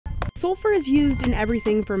Sulfur is used in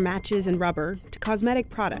everything from matches and rubber to cosmetic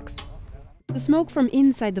products. The smoke from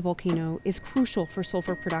inside the volcano is crucial for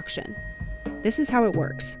sulfur production. This is how it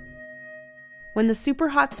works. When the super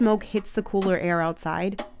hot smoke hits the cooler air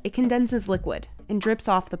outside, it condenses liquid and drips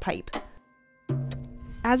off the pipe.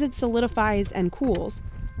 As it solidifies and cools,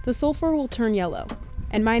 the sulfur will turn yellow,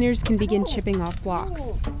 and miners can begin chipping off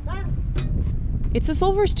blocks. It's the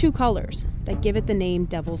sulfur's two colors that give it the name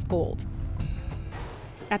Devil's Gold.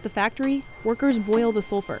 At the factory, workers boil the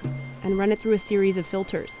sulfur and run it through a series of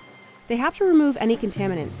filters. They have to remove any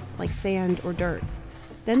contaminants, like sand or dirt.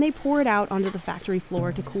 Then they pour it out onto the factory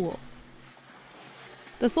floor to cool.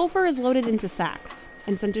 The sulfur is loaded into sacks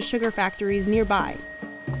and sent to sugar factories nearby.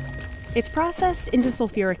 It's processed into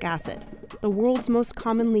sulfuric acid, the world's most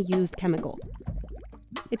commonly used chemical.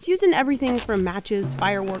 It's used in everything from matches,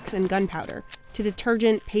 fireworks, and gunpowder, to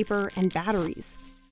detergent, paper, and batteries.